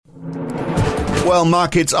Well,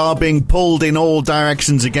 markets are being pulled in all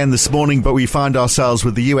directions again this morning, but we find ourselves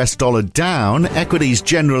with the US dollar down, equities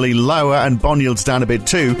generally lower, and bond yields down a bit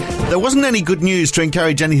too. There wasn't any good news to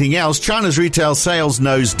encourage anything else. China's retail sales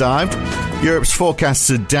nosedived. Europe's forecasts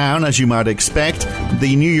are down, as you might expect.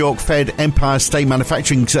 The New York Fed Empire State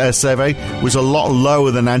Manufacturing Survey was a lot lower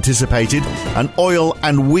than anticipated, and oil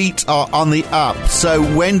and wheat are on the up. So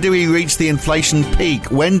when do we reach the inflation peak?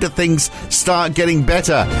 When do things start getting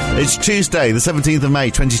better? It's Tuesday, the 17th of May,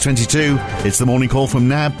 2022. It's the morning call from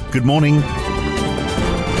NAB. Good morning.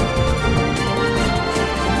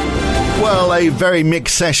 Well, a very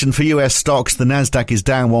mixed session for US stocks. The Nasdaq is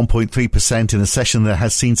down 1.3% in a session that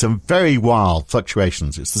has seen some very wild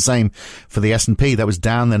fluctuations. It's the same for the S&P. That was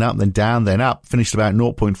down, then up, then down, then up. Finished about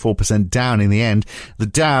 0.4% down in the end. The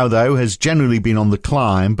Dow, though, has generally been on the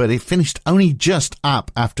climb, but it finished only just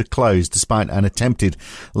up after close, despite an attempted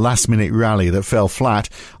last-minute rally that fell flat.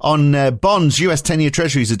 On bonds, US 10-year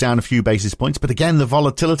treasuries are down a few basis points, but again, the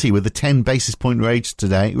volatility with the 10 basis point range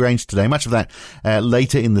today, much of that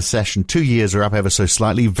later in the session. 2 years are up ever so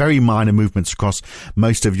slightly. Very minor movements across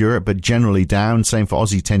most of Europe, but generally down. Same for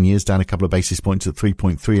Aussie 10 years, down a couple of basis points at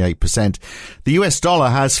 3.38%. The US dollar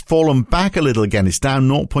has fallen back a little again. It's down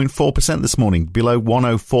 0.4% this morning, below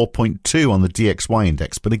 104.2 on the DXY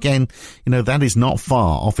index. But again, that is not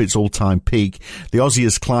far off its all-time peak. The Aussie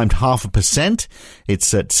has climbed 0.5%.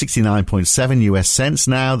 It's at 69.7 US cents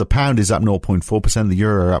now. The pound is up 0.4%. The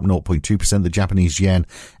euro up 0.2%. The Japanese yen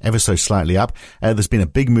ever so slightly up. There's been a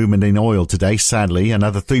big movement in oil today, sadly.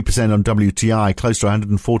 Another 3% on WTI, close to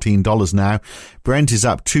 $114 now. Brent is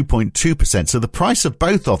up 2.2%. So the price of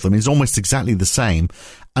both of them is almost exactly the same.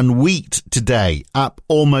 And wheat today up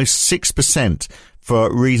almost 6%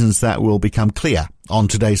 for reasons that will become clear on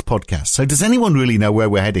today's podcast. So does anyone really know where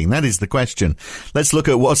we're heading? That is the question. Let's look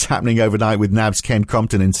at what's happening overnight with NAB's Ken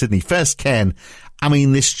Crompton in Sydney. First, Ken,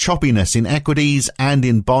 this choppiness in equities and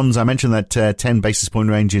in bonds, I mentioned that 10 basis point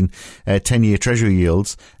range in 10-year treasury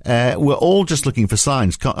yields. We're all just looking for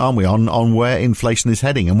signs, aren't we, on where inflation is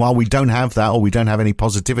heading. And while we don't have that, or we don't have any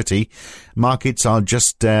positivity, markets are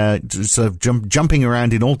just sort of jumping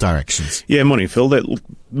around in all directions. Yeah, morning, Phil.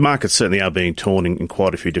 Markets certainly are being torn in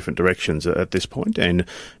quite a few different directions at this point, and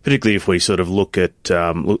particularly if we sort of look at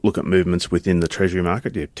movements within the treasury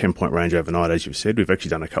market, 10-point range overnight, as you've said. We've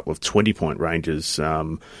actually done a couple of 20-point ranges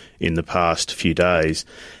in the past few days,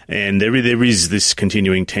 and there is this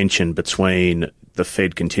continuing tension between the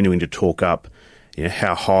Fed continuing to talk up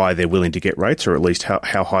how high they're willing to get rates, or at least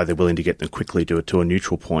how high they're willing to get them quickly to a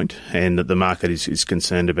neutral point, and that the market is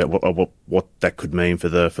concerned about what that could mean for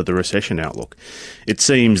the recession outlook. It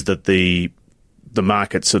seems that the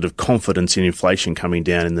market sort of confidence in inflation coming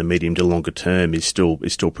down in the medium to longer term is still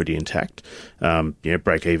pretty intact.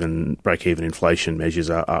 Break even inflation measures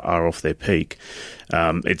are off their peak.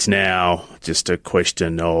 It's now just a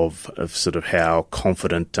question of sort of how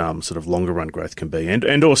confident sort of longer run growth can be,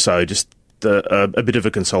 and also just a bit of a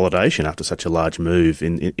consolidation after such a large move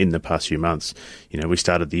in the past few months. We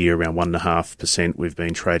started the year around 1.5%. We've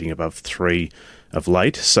been trading above 3% of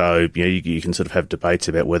late. So you can sort of have debates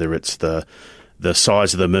about whether it's the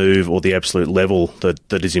size of the move or the absolute level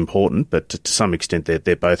that is important, but to some extent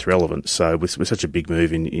they're both relevant. So with such a big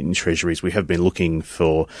move in treasuries, we have been looking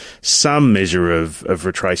for some measure of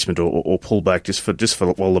retracement or pullback just for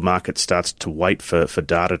while the market starts to wait for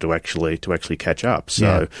data to actually catch up.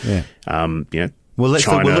 So Well,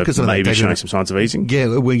 China we'll look at some maybe of that data. showing some signs of easing.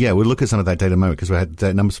 We'll look at some of that data in a moment, because we had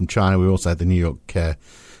numbers from China. We also had the New York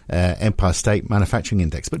Empire State Manufacturing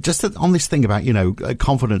Index. But just on this thing about,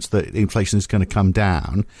 confidence that inflation is going to come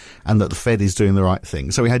down and that the Fed is doing the right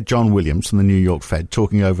thing. So we had John Williams from the New York Fed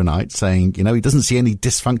talking overnight saying, he doesn't see any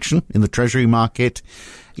dysfunction in the Treasury market.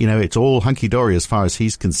 It's all hunky-dory as far as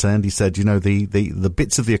he's concerned. He said, the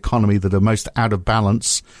bits of the economy that are most out of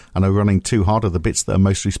balance and are running too hot are the bits that are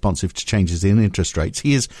most responsive to changes in interest rates.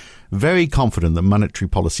 He is very confident that monetary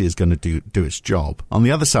policy is going to do its job. On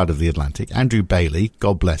the other side of the Atlantic, Andrew Bailey,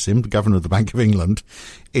 God bless him, the Governor of the Bank of England,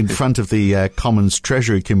 in front of the Commons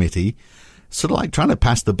Treasury Committee, sort of like trying to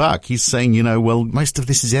pass the buck. He's saying, most of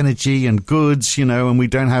this is energy and goods, and we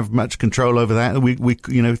don't have much control over that.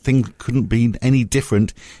 Things couldn't be any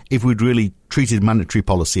different if we'd really treated monetary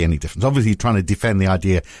policy any different. Obviously, trying to defend the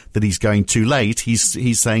idea that he's going too late.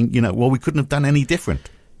 He's saying, we couldn't have done any different.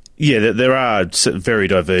 Yeah, there are very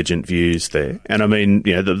divergent views there. And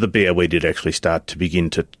the BOE did actually start to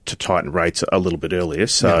begin to tighten rates a little bit earlier.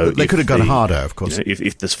 So they could have gone harder, of course.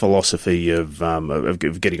 If this philosophy of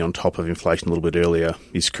getting on top of inflation a little bit earlier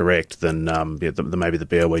is correct, then maybe the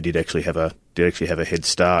BOE did actually have actually have a head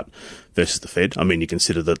start versus the Fed. I mean, you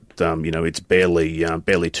consider that it's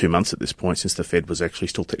barely 2 months at this point since the Fed was actually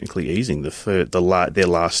still technically easing. Their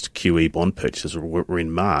last QE bond purchases were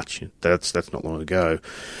in March. That's not long ago,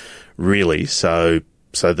 really. So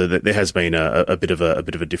there has been a bit of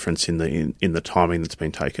a difference in the timing that's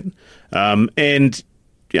been taken, and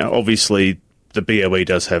obviously the BOE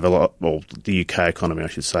does have a lot. Well, the UK economy, I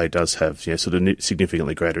should say, does have sort of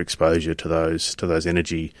significantly greater exposure to those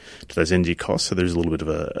energy costs. So there's a little bit of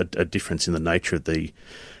a difference in the nature of the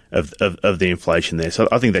inflation there. So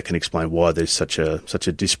I think that can explain why there's such a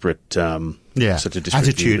disparate attitude,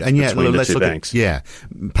 and between the two banks.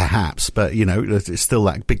 Perhaps, but it's still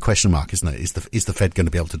that big question mark, isn't it? Is the Fed going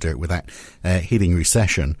to be able to do it without hitting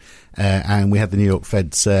recession? And we had the New York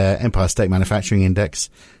Fed's Empire State Manufacturing Index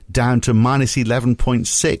down to minus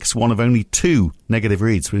 11.6, one of only two negative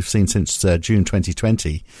reads we've seen since June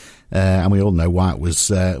 2020, and we all know why it was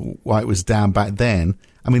down back then.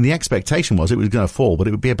 I mean, the expectation was it was going to fall, but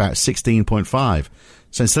it would be about 16.5.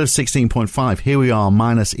 So instead of 16.5, here we are,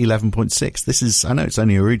 minus 11.6. I know it's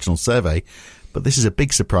only a regional survey, but this is a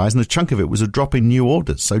big surprise, and a chunk of it was a drop in new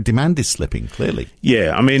orders. So demand is slipping, clearly.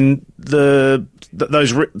 Yeah, I mean,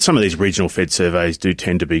 some of these regional Fed surveys do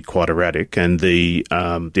tend to be quite erratic, and the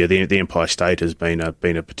Empire State has been a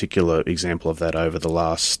particular example of that over the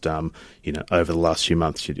last few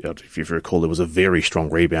months. If you recall, there was a very strong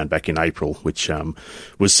rebound back in April, which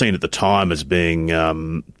was seen at the time as being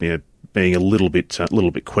being a little bit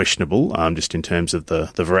questionable, just in terms of the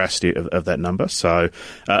veracity of that number. So,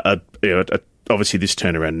 obviously, this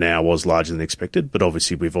turnaround now was larger than expected, but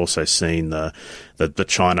obviously we've also seen the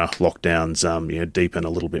China lockdowns deepen a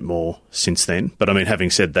little bit more since then. But I mean, having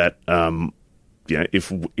said that,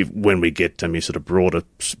 if when we get sort of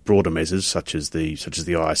broader measures such as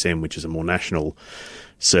the ISM, which is a more national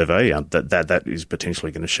survey, that is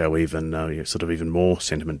potentially going to show even more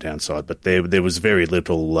sentiment downside. But there was very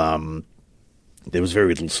little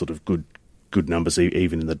sort of good numbers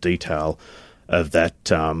even in the detail of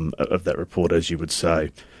that report, as you would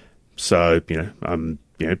say. So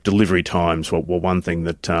delivery times were one thing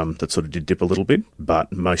that sort of did dip a little bit,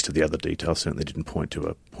 but most of the other details certainly didn't point to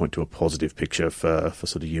a positive picture for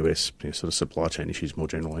sort of US sort of supply chain issues more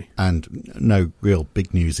generally. And no real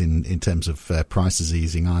big news in terms of prices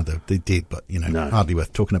easing either. They did, but no. Hardly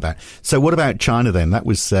worth talking about. So what about China then? That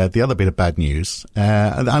was the other bit of bad news.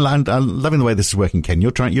 I'm loving the way this is working, Ken.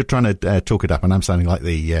 You're trying to talk it up, and I'm sounding like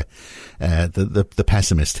the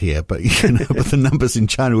pessimist here. But but the numbers in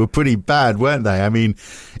China were pretty bad, weren't they? I mean,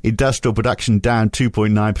 industrial production down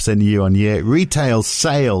 2.9% year on year. Retail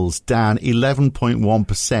sales down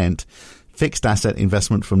 11.1%. Fixed asset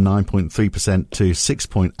investment from 9.3% to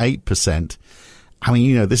 6.8%. I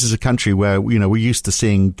mean, this is a country where, we're used to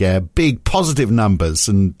seeing big positive numbers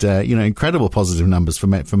and, incredible positive numbers for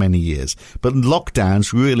many years. But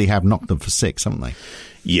lockdowns really have knocked them for six, haven't they?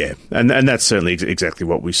 Yeah, and that's certainly exactly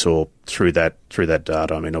what we saw through that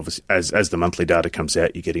data. I mean, obviously, as the monthly data comes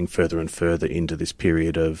out, you're getting further and further into this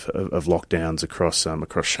period of lockdowns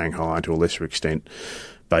across Shanghai, and to a lesser extent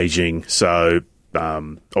Beijing. So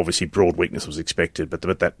obviously, broad weakness was expected, but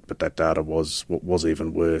that data was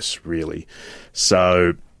even worse, really.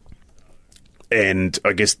 So, and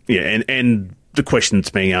I guess and the question that's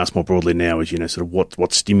being asked more broadly now is, sort of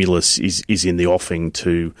what stimulus is in the offing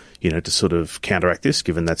to sort of counteract this,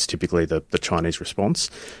 given that's typically the Chinese response.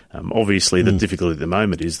 Obviously, the difficulty at the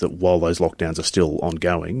moment is that while those lockdowns are still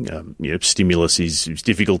ongoing, stimulus is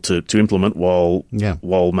difficult to implement while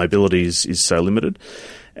mobility is so limited,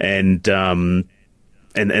 and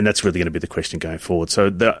that's really going to be the question going forward. So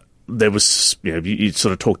there was, you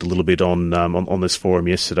sort of talked a little bit on this forum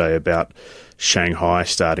yesterday about Shanghai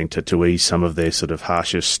starting to ease some of their sort of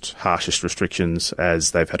harshest restrictions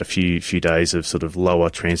as they've had a few days of sort of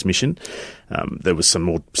lower transmission. There was some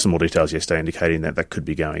more details yesterday indicating that could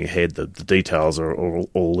be going ahead. The details are all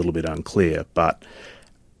a little bit unclear, but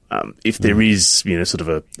if there is, sort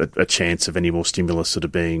of a chance of any more stimulus sort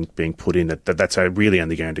of being put in, that's really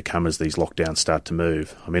only going to come as these lockdowns start to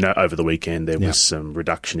move. I mean, over the weekend there was some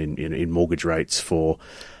reduction in mortgage rates for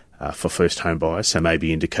first home buyers, so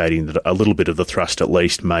maybe indicating that a little bit of the thrust, at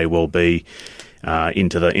least, may well be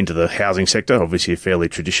into the housing sector. Obviously, a fairly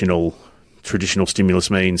traditional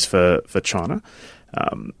stimulus means for China,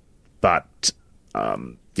 but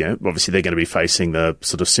obviously they're going to be facing the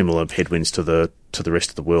sort of similar headwinds to the rest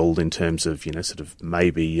of the world in terms of sort of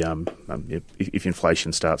maybe if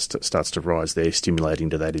inflation starts to rise there,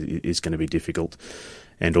 stimulating to that is going to be difficult,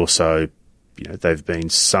 and also they've been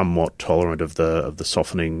somewhat tolerant of the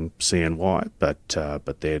softening CNY, but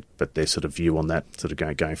their sort of view on that sort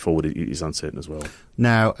of going forward is uncertain as well.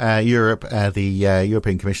 Now, Europe, the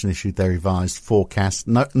European Commission issued their revised forecast.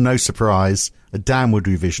 No surprise, a downward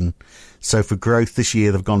revision. So for growth this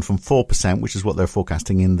year, they've gone from 4%, which is what they're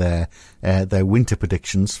forecasting in their winter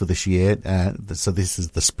predictions for this year. So this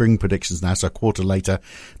is the spring predictions now. So a quarter later,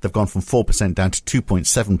 they've gone from 4% down to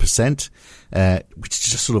 2.7%, which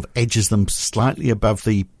just sort of edges them slightly above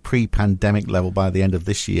the pre-pandemic level by the end of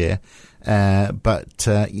this year. But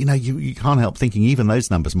you can't help thinking even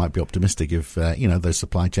those numbers might be optimistic if, those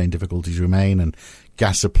supply chain difficulties remain and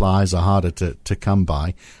gas supplies are harder to come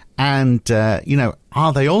by. And,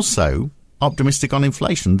 are they also optimistic on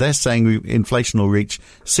inflation? They're saying inflation will reach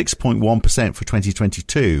 6.1% for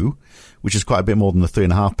 2022, which is quite a bit more than the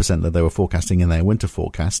 3.5% that they were forecasting in their winter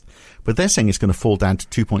forecast. But they're saying it's going to fall down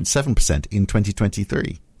to 2.7% in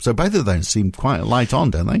 2023. So both of those seem quite light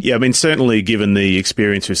on, don't they? Yeah, I mean, certainly given the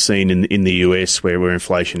experience we've seen in the US, where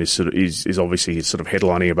inflation is obviously sort of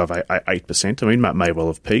headlining above 8%. I mean, may well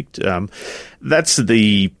have peaked. That's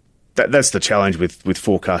the challenge with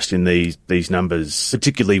forecasting these numbers,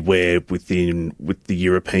 particularly where with the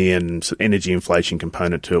European energy inflation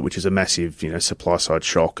component to it, which is a massive supply side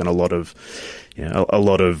shock and a lot of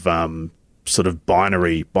sort of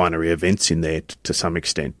binary events in there to some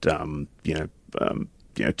extent.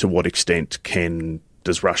 To what extent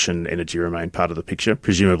does Russian energy remain part of the picture?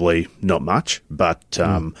 Presumably not much, but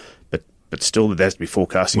still there has to be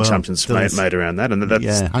forecasting assumptions made around that. And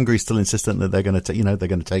that's, Hungary's still insistent that they're going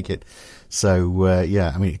to take it. So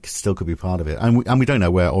I mean, it still could be part of it. And we don't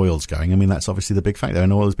know where oil's going. I mean, that's obviously the big factor.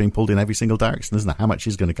 And oil is being pulled in every single direction, isn't it? How much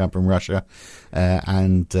is going to come from Russia? How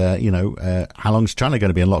long is China going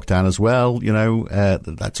to be in lockdown as well?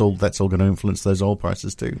 That's all going to influence those oil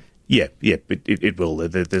prices too. Yeah, it will.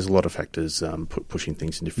 There's a lot of factors pushing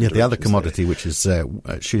things in different directions. The other commodity which is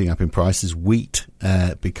shooting up in price is wheat,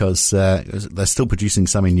 because they're still producing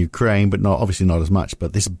some in Ukraine, but obviously not as much.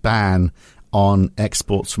 But this ban on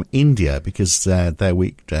exports from India, because their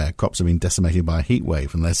wheat crops have been decimated by a heat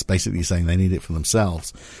wave, and they're basically saying they need it for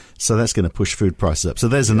themselves. So that's going to push food prices up. So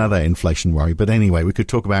there's another inflation worry. But anyway, we could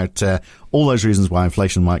talk about all those reasons why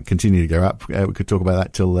inflation might continue to go up. We could talk about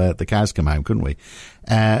that till the cows come home, couldn't we?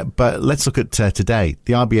 But let's look at today.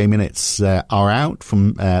 The RBA minutes are out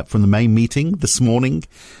from the main meeting this morning.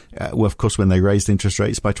 Of course, when they raised interest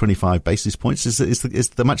rates by 25 basis points. Is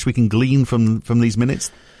there much we can glean from these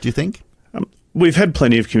minutes, do you think? We've had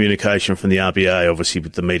plenty of communication from the RBA, obviously,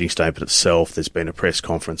 with the meeting statement itself. There's been a press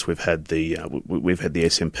conference. We've had the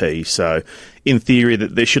SMP. So, in theory,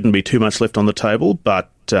 that there shouldn't be too much left on the table. But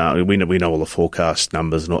we know all the forecast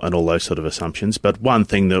numbers and all those sort of assumptions. But one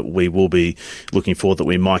thing that we will be looking for that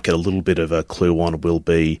we might get a little bit of a clue on will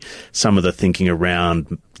be some of the thinking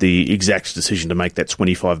around the exact decision to make that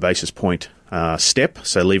 25 basis point step.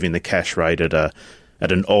 So, leaving the cash rate at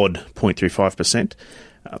an odd 0.35%.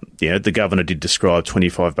 The governor did describe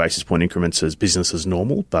 25 basis point increments as business as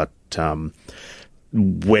normal, but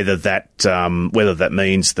whether that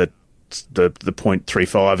means that the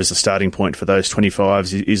 0.35 is the starting point for those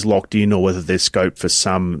 25s is locked in, or whether there's scope for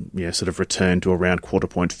some sort of return to around quarter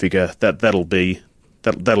point figure, that'll be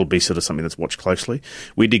sort of something that's watched closely.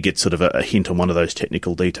 We did get sort of a hint on one of those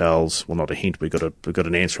technical details. Well, not a hint. We got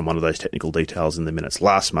an answer on one of those technical details in the minutes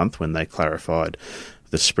last month when they clarified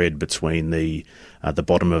the spread between the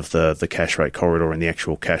bottom of the cash rate corridor and the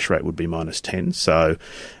actual cash rate would be -10. So,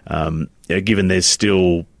 given there's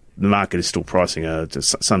still the market is still pricing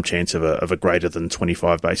some chance of a greater than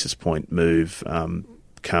 25 basis point move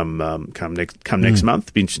come next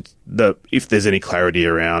month. If there's any clarity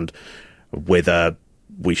around whether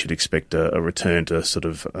we should expect a return to sort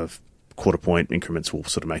of quarter point increments will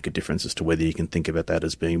sort of make a difference as to whether you can think about that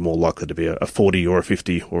as being more likely to be a 40 or a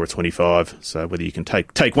 50 or a 25. So whether you can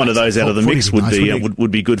take one of those out of the mix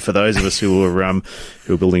would be good for those of us who are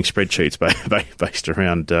building spreadsheets based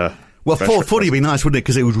around. Well, 40 would be nice, wouldn't it?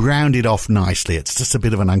 Because it would round it off nicely. It's just a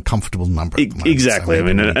bit of an uncomfortable number. Exactly. So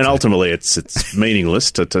and ultimately it's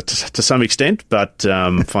meaningless to some extent, but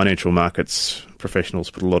financial markets professionals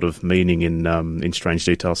put a lot of meaning in strange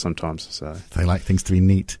details sometimes. So they like things to be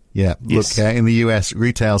neat. Yeah. Yes. Look, in the US,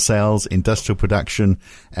 retail sales, industrial production,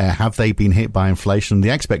 have they been hit by inflation? The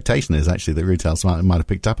expectation is actually that retail might have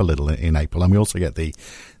picked up a little in April. And we also get the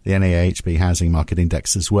NAHB housing market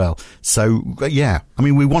index as well. So, yeah, I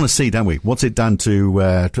mean, we want to see, don't we? What's it done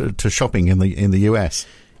to shopping in the US?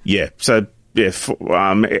 Yeah. So, yeah,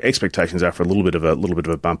 expectations are for a little bit of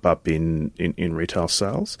a bump up in retail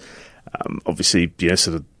sales. Obviously,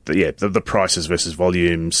 sort of the prices versus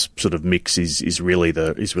volumes sort of mix is really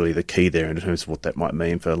the key there in terms of what that might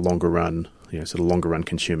mean for longer run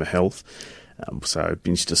consumer health. So it'd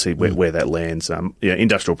be interesting to see where that lands.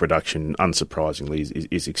 Industrial production, unsurprisingly,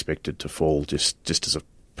 is expected to fall just as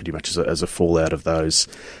pretty much as a fallout of those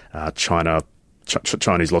Chinese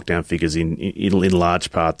lockdown figures in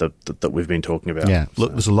large part that we've been talking about. Yeah,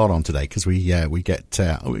 look, there's a lot on today because we get,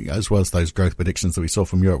 as well as those growth predictions that we saw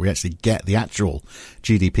from Europe, we actually get the actual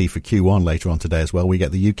GDP for Q1 later on today as well. We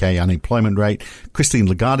get the UK unemployment rate. Christine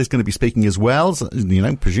Lagarde is going to be speaking as well. So,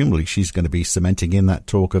 presumably she's going to be cementing in that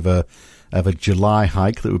talk of a July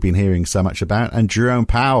hike that we've been hearing so much about. And Jerome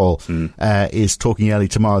Powell is talking early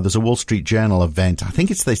tomorrow. There's a Wall Street Journal event. I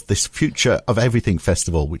think it's this Future of Everything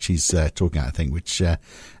festival, which he's talking about, I think, which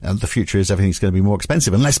the future is everything's going to be more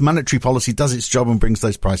expensive unless monetary policy does its job and brings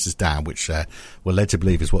those prices down, which we're led to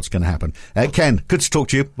believe is what's going to happen. Ken, good to talk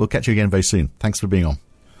to you. We'll catch you again very soon. Thanks for being on.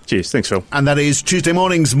 Cheers. Thanks, Phil. And that is Tuesday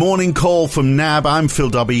morning's Morning Call from NAB. I'm Phil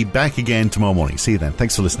Dobbie, back again tomorrow morning. See you then.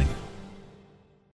 Thanks for listening.